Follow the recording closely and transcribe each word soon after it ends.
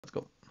Let's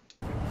go.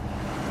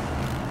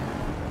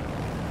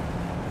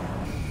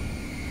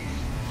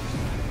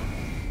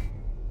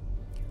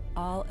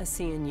 All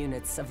ASEAN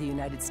units of the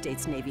United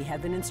States Navy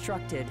have been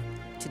instructed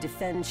to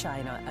defend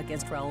China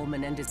against Raul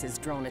Menendez's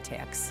drone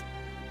attacks.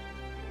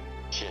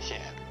 谢谢.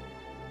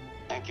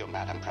 Thank you,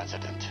 Madam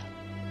President.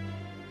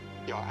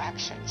 Your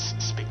actions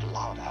speak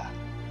louder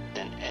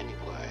than any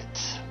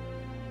words.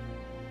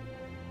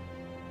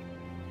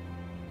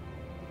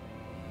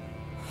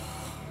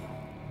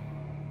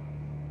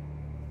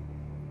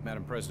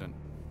 Madam President,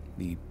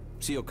 the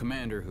SEAL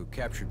commander who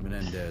captured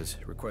Menendez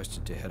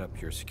requested to head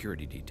up your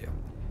security detail.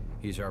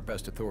 He's our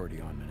best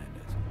authority on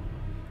Menendez,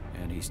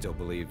 and he still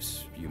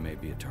believes you may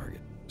be a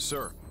target.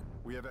 Sir,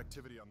 we have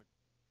activity on the...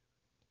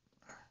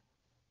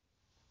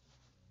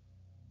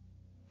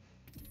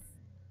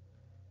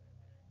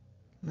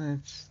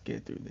 Let's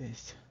get through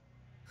this.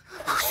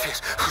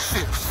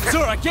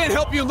 Sir, I can't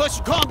help you unless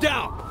you calm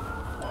down!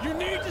 You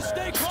need to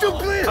stay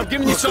calm! I'm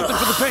giving you something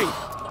for the pain!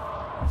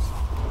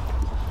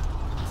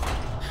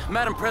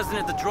 Madam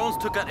President, the drones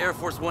took out Air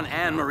Force One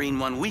and Marine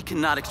One. We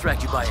cannot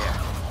extract you by air.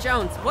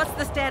 Jones, what's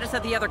the status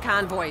of the other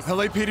convoys?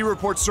 LAPD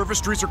reports surface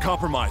streets are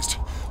compromised.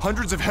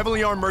 Hundreds of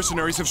heavily armed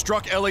mercenaries have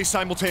struck LA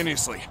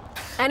simultaneously.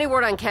 Any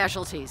word on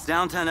casualties?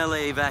 Downtown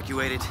LA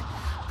evacuated.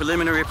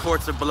 Preliminary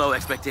reports are below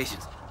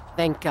expectations.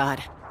 Thank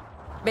God.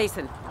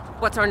 Mason,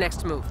 what's our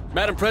next move?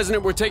 Madam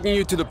President, we're taking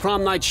you to the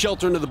prom night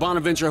shelter into the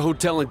Bonaventure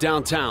Hotel in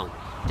downtown.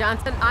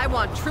 Johnson, I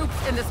want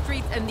troops in the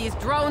streets and these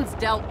drones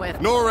dealt with.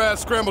 NORAD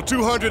scrambled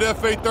 200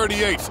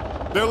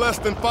 F-838s. They're less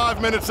than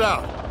 5 minutes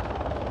out.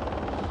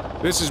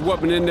 This is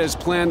what Menendez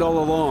planned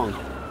all along.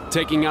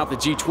 Taking out the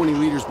G20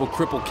 leaders will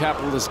cripple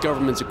capitalist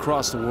governments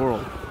across the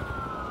world.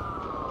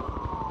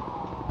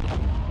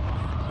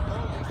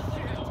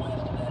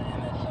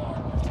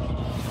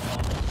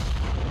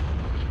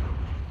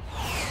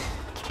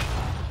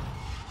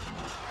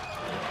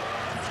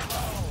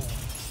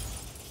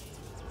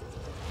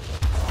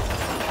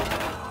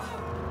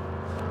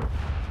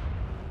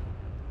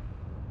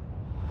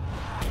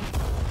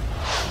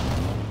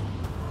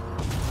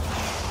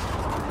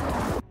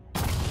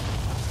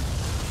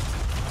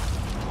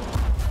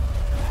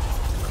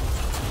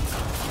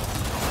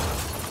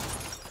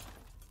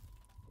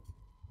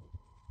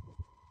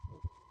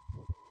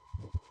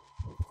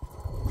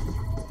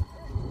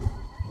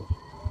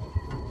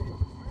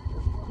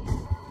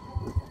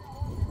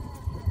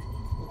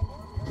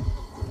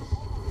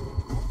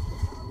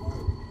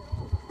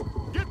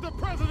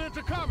 President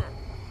to cover!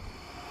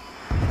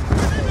 We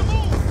need to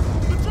move!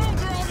 The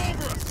drones are all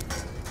over us!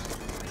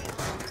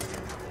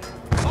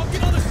 I'll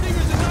get on the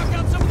stingers and knock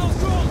out some of those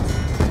drones!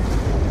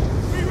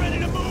 Be ready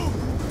to move!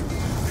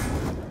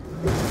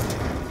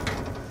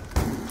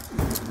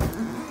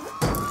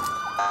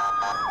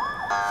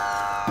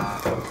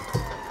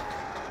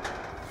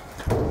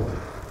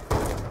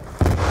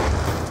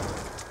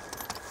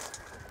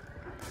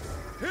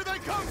 Here they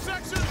come,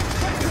 section!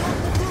 Take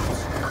multiple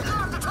groups! You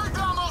have to take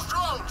down those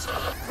drones!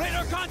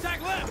 Radar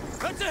contact left!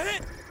 That's a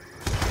hit!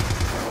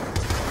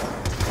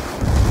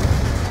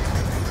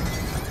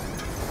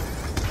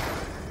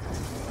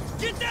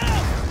 Get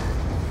down!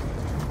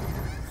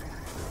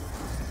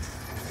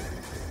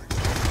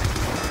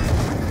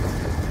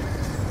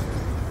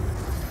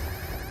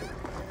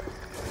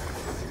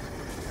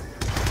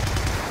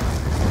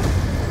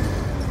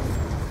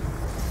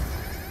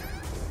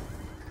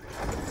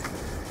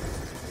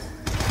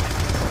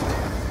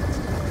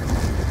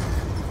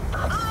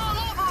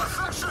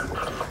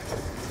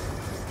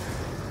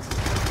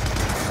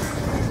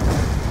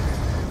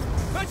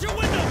 That's your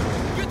window!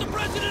 Get the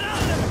president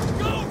out of there!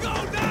 Go, go,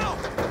 now!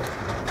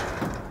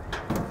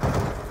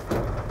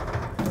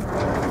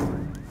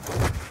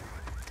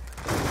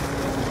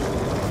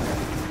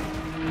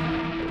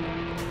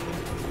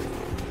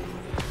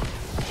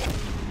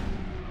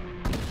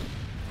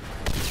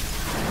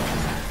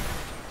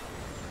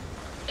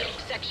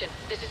 Section,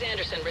 this is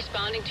Anderson,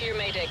 responding to your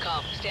Mayday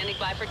call. Standing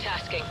by for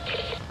tasking.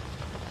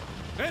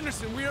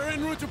 Anderson, we are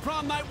en route to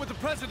prom night with the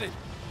president.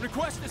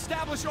 Request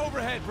establish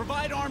overhead.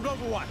 Provide armed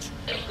overwatch.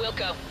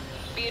 Wilco,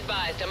 be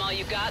advised, I'm all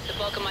you got. The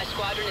bulk of my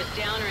squadron is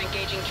down or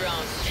engaging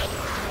drones.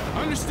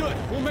 Understood.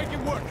 We'll make it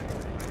work.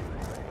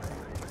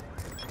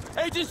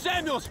 Agent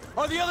Samuels,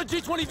 are the other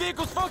G20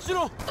 vehicles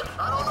functional?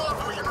 I don't know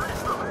if we can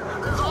reach them.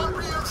 There's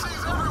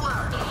RPMCs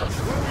everywhere.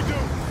 What do we do?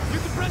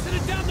 Get the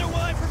president down there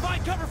while I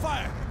provide cover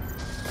fire.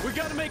 We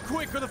gotta make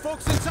quick or the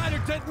folks inside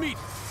are dead meat.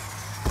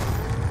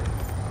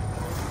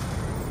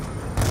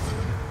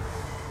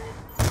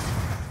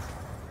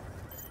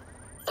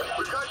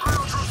 We've got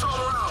ground troops all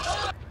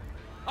around.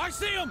 I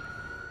see him!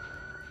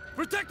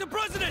 Protect the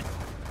president!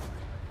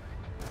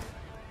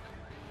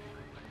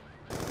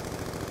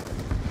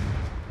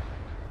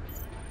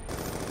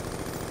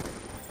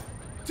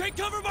 Take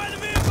cover by the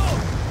vehicle!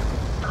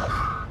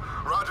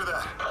 Roger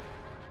that.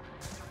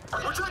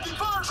 We're taking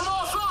fire from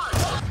all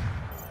sides!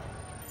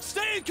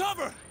 Stay in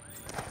cover!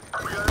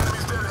 We got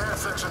enemies dead ahead,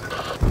 section.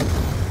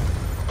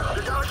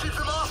 You gotta keep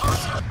them off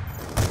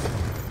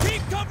us!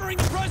 Keep covering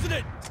the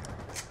president!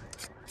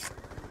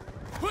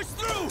 Push Push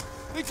through!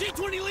 The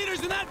G20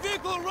 leaders in that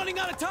vehicle are running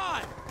out of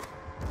time!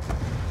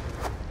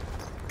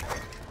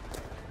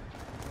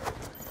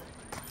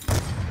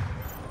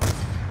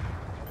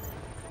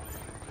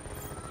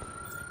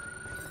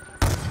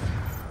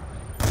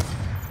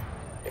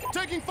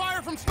 Taking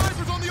fire from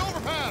snipers on the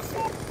overpass!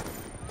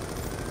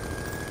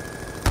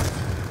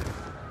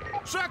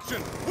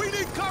 Section, we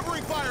need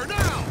covering fire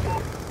now!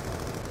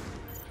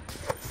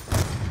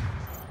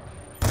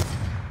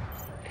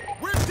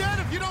 We're dead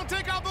if you don't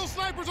take out those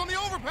snipers on the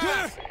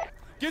overpass! Clear.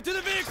 Get to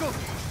the vehicle!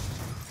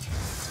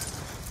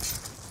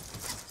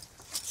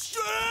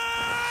 Shit!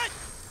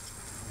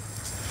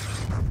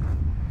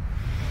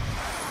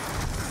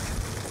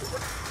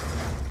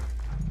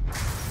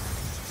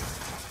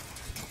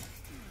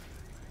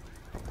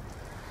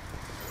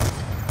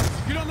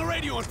 Get on the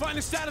radio and find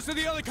the status of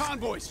the other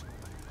convoys.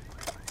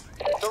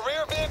 The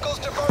rear vehicles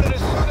diverted as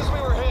soon as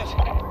we were hit.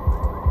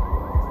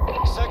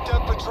 Sector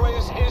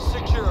Petraeus is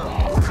secure.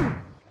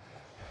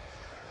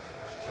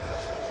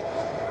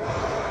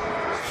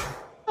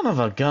 Son of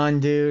a gun,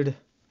 dude.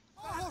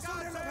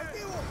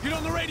 Get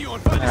on the radio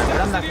and find the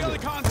status of the other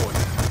convoys.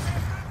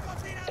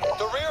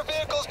 The rear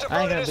vehicles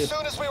diverted as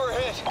soon as we were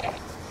hit.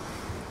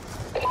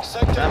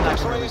 Sector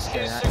Petraeus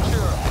is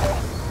secure.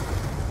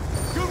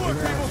 Good work,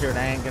 people. Recruit,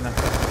 I ain't gonna.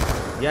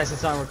 Yes,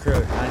 it's on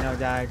recruit. I know,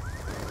 Dad.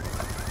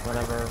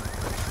 Whatever.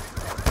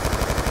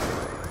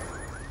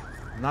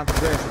 I'm not the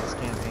greatest at this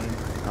campaign.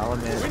 I'll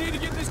admit. We need to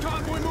get this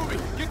convoy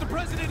moving. Get the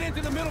president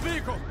into the middle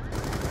vehicle.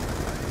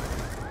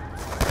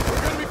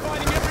 We're gonna be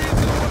fighting every inch of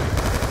the way.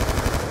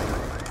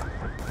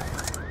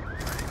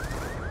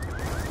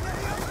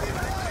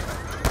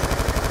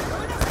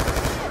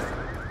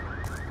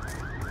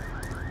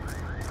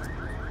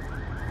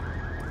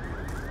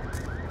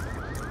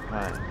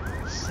 Alright.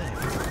 Sick.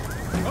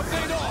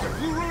 Update all.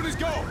 Blue route is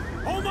go.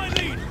 Hold my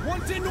lead.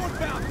 110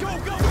 northbound. Go,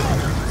 go, go!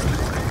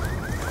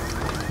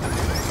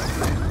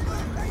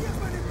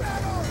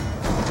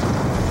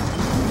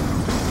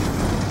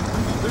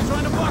 They're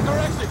trying to block our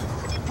exit.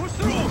 Push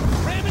through them.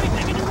 Ram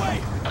anything in your way.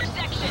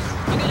 Section,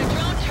 you got a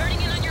drone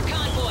turning in on your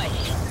convoy.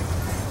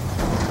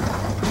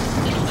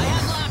 I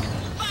have lock.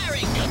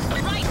 Firing.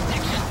 Right,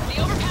 section. The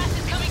overpass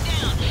is coming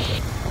down.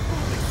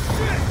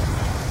 Shit!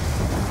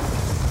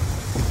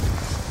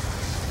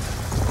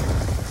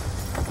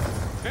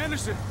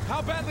 Anderson,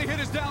 how badly hit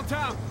is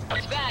downtown?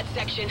 It's bad,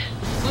 section.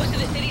 Most of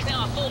the city's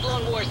now a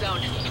full-blown war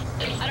zone.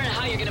 I don't know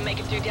how you're gonna make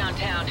it through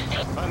downtown.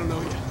 I don't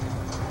know yet.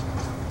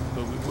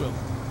 But we will.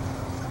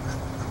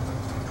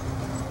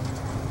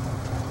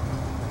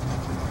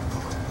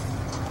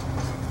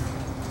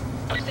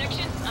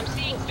 Section, I'm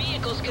seeing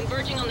vehicles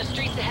converging on the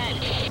streets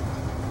ahead.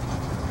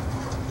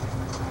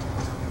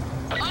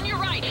 On your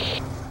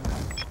right!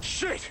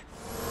 Shit!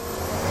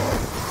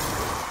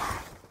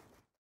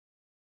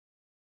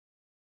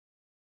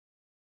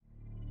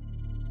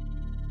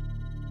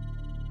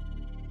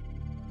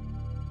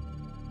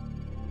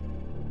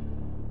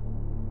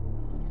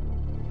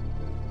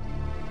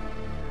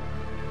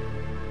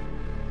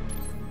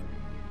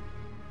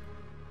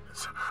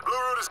 Blue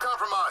route is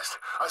compromised.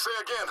 I say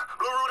again,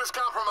 Blue route is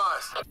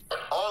compromised.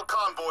 All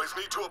convoys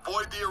need to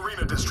avoid the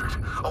arena district.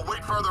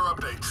 Await further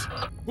updates.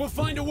 We'll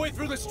find a way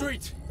through the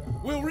streets.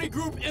 We'll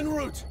regroup en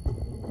route.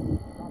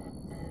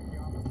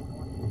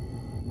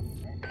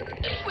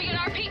 We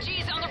got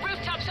RPGs on the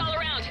rooftops all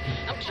around.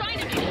 I'm trying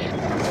to... Come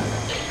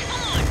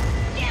on!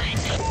 Damn it!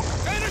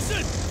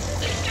 Anderson!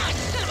 God,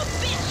 son of a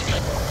bitch!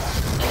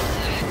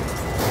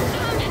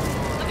 I'm hit,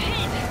 but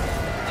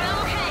I'm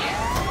okay.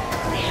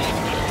 Damn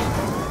it!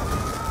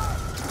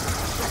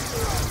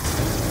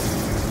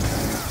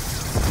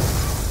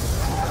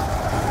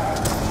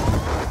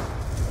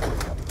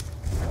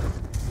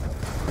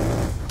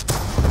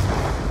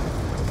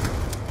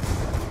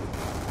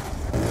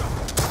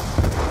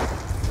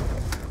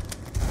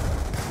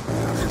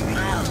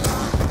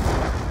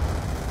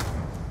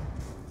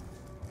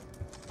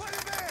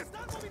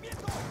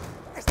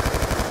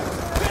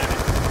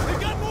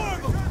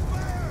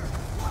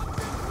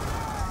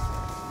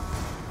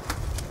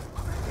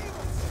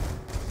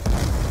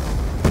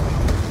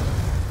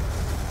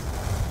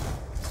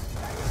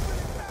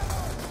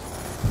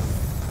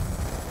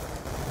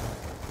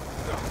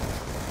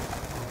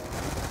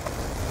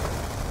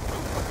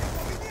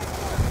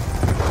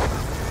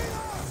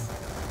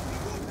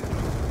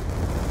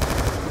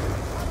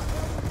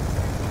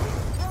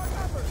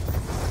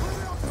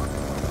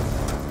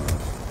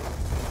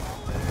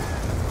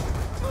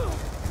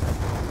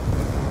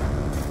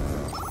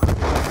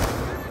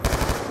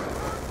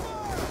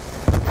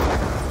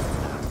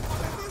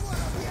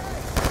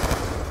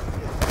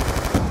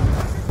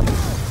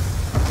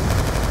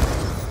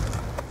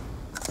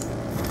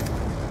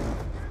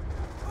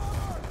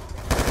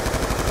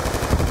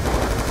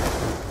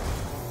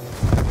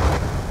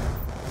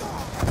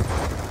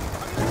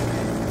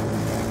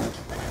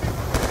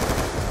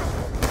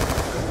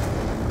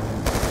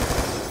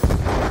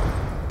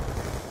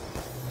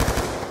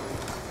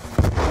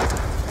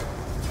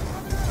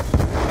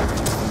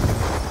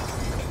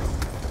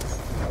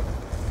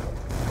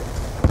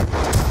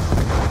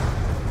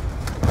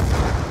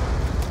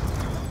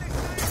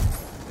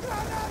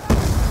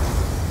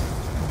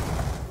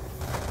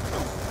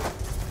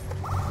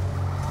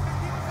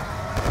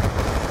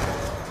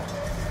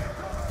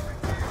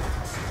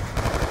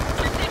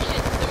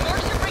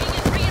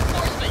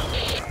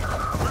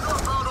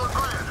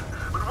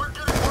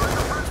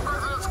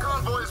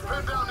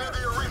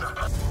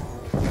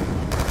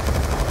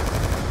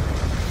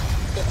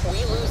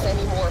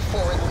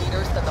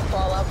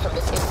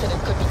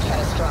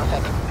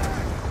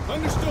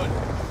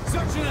 good.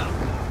 Section out.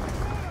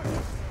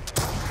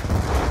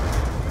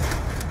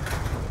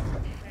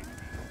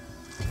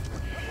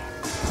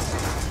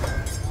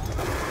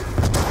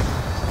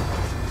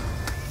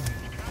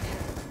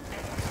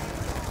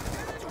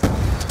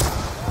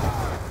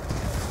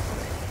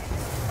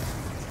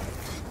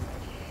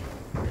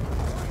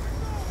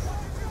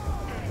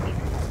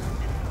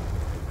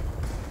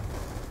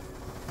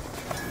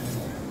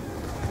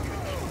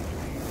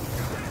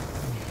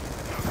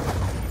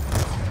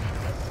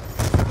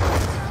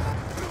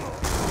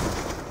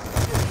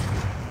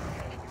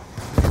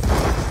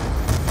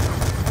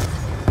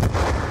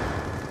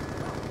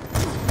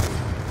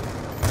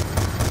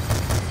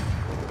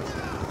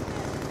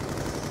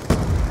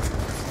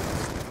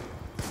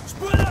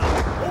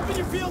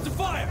 Fields of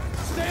fire!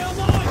 Stay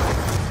online!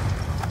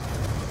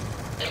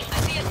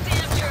 I see a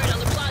SAM turret on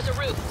the plaza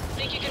roof.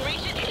 Think you can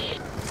reach it?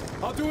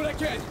 I'll do what I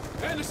can.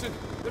 Anderson,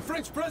 the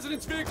French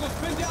president's vehicle's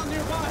been down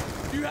nearby.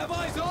 Do you have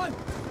eyes on?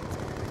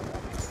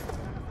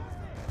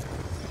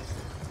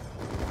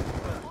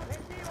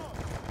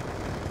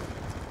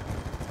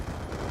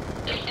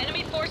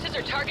 Enemy forces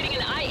are targeting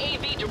an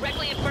IAV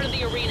directly in front of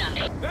the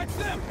arena. That's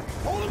them!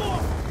 Hold them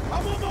off!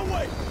 I'm on my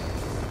way!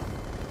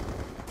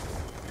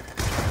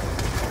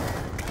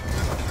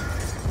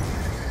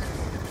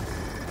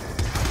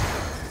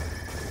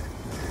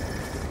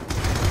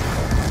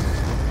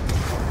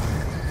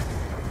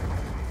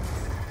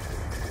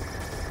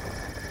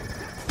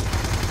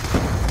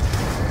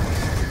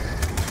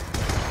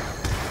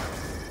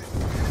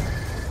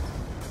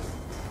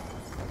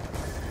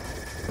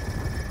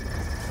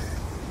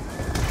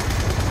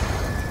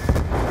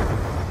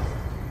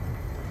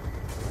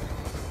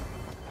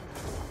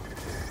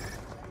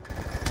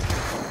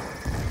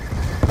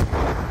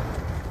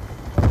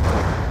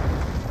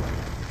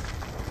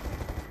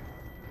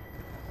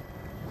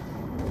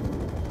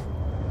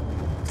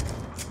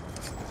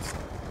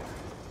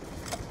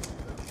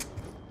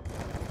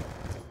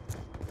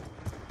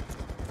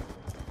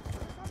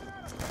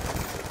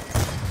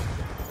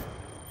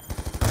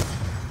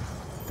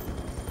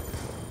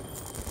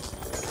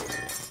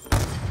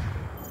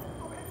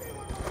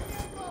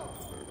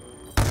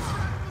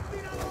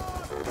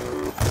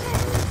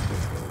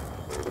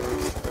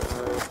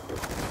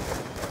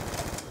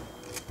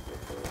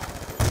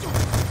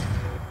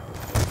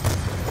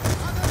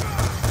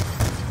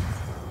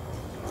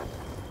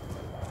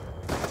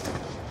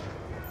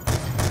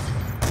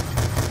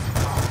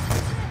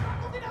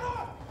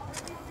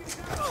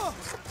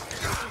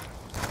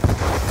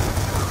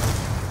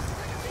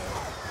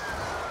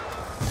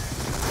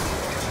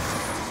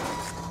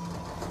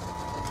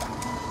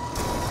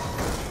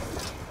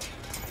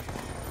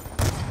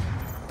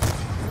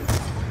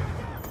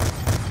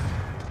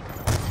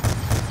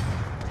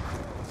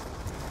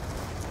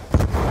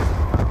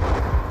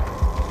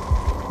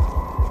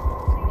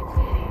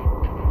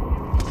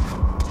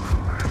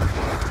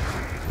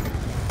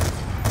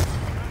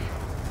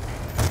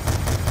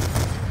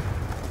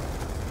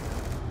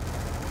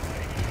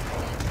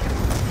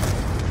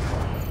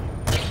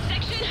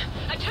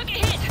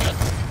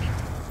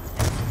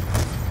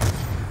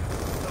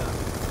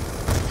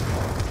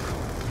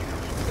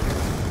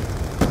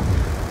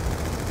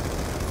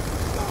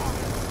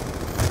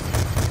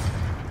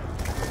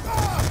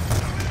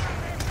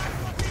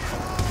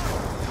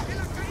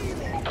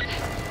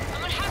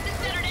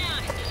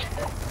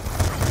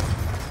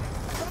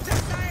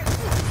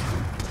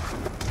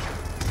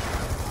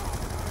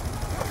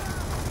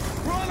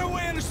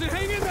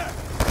 Hang in there!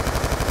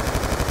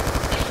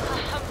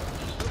 I'm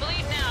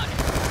bleeding out.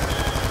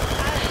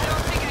 I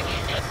don't think I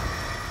can.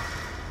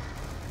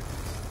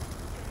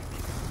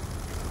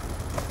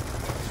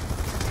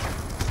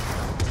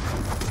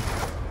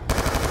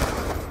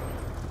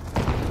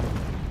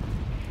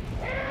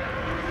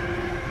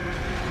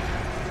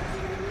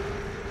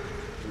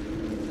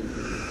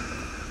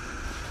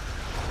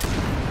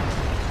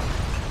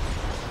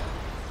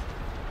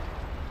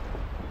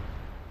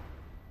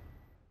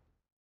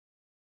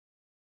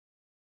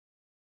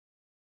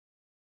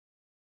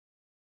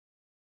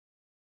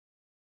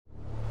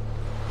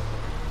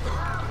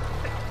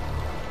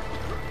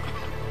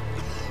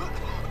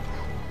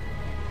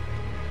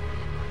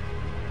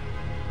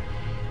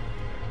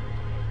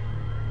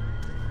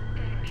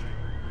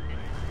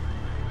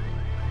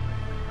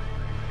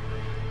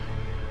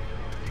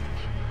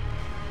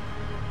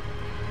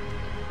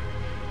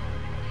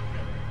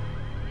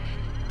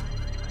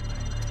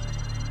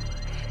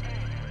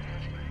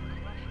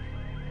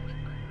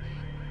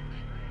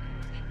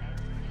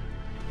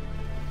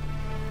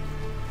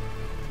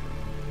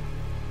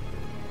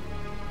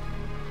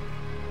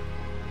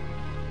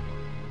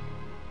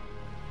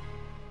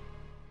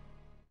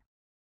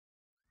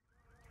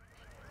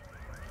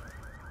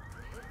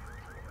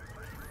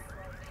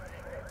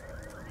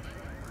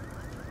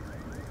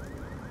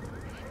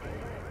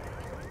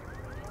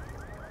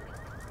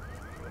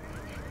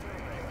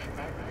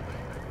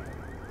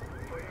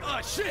 Ah,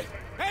 shit!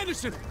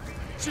 Anderson!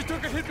 She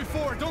took a hit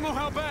before, don't know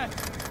how bad.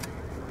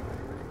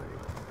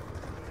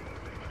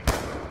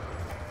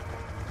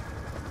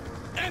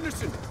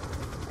 Anderson!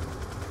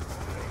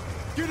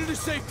 Get her to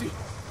safety!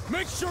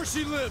 Make sure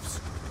she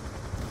lives!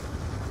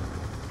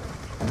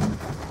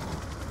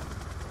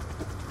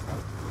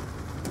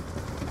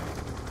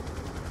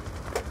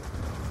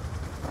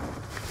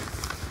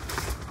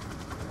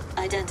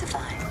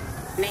 Identify.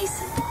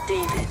 Mason,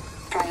 David.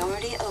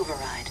 Priority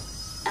override.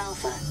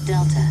 Alpha,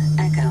 Delta,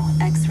 Echo,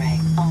 X-ray.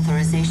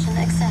 Authorization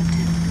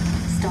accepted.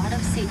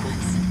 Startup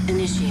sequence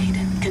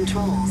initiated.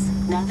 Controls,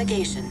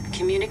 navigation,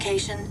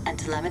 communication, and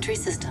telemetry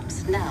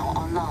systems now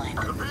online.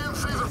 The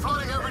PMCs are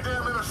flooding every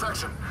damn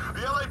intersection.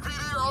 The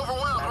LAPD are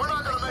overwhelmed. We're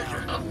not gonna make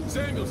it.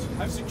 Samuels,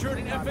 I've secured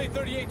an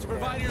FA-38 to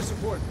provide air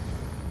support.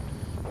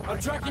 I'm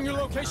tracking your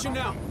location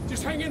now.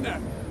 Just hang in there.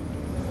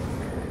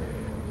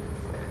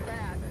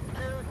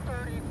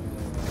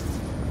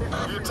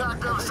 The attack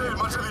devastated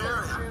much of the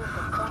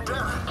area.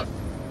 Damn it.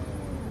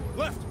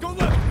 Left! Go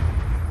left!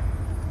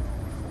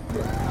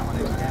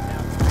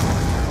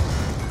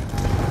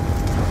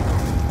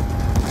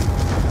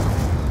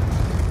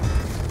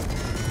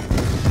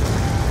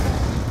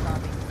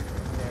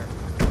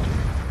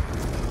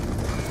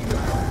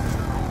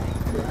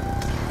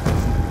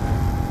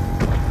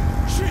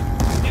 Shit!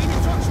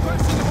 Enemy trucks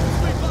crashing the whole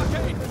street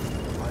blockade!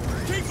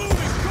 Keep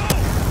moving! Go!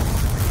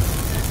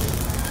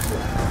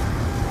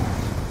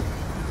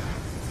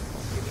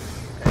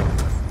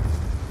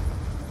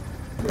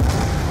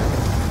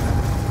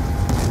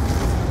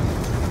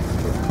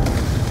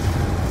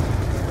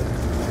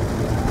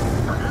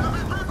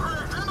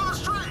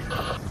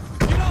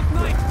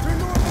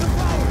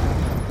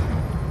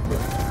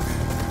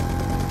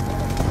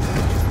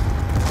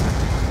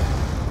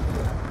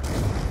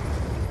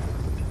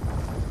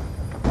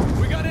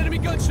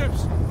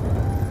 Gunships!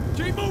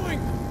 Keep moving!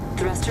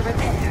 Thruster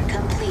repair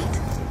complete.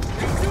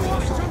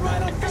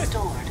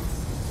 Restored.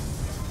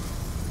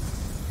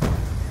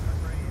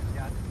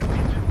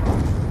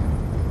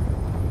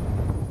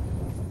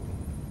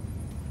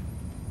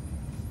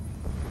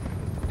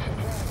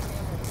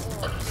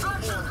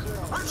 Section!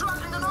 We're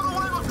tracking another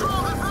wave of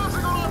drones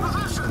advancing on our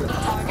position!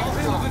 I'll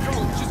handle the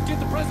drones. Just get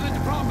the president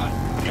to combat.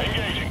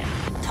 Engaging.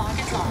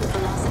 Target lock.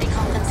 Velocity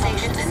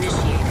compensation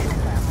initiated.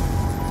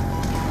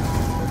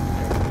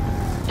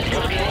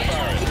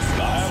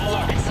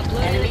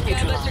 Uploading the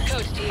Skybuster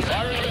code, Steve. Put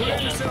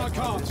Anderson on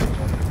comms.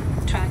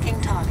 Tracking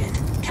target.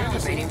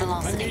 Calibrating I need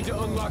velocity.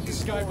 to unlock the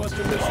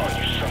Skybuster missile.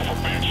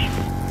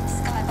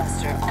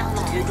 Skybuster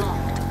altitude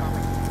locked.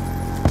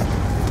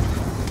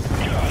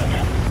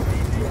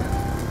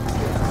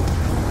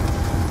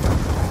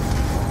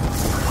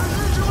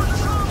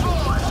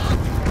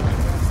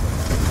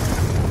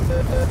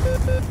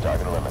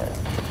 Target eliminated.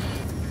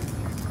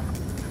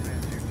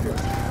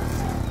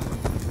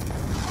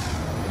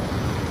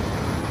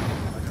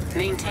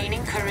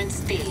 Maintaining current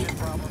speed.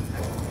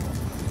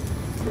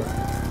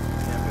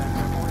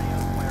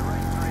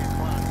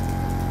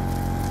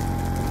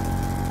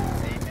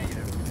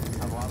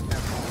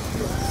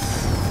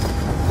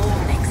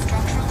 Warning,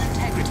 structural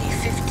integrity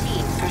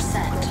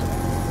 15%.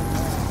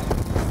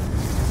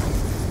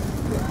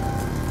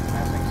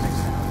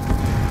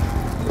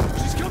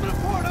 She's coming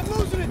apart. I'm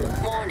losing it.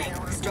 Warning,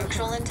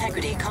 structural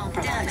integrity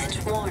compromised.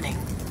 Damage warning.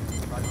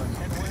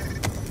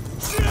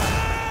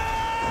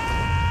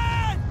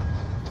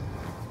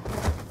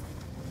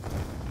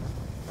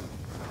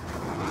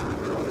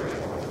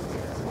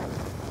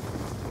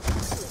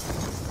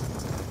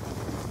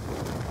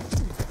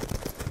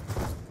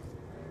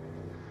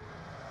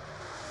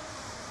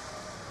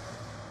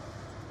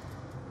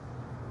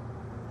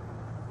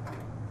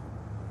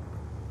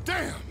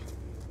 Damn!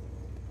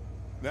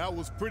 That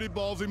was pretty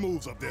ballsy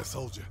moves up there,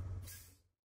 soldier.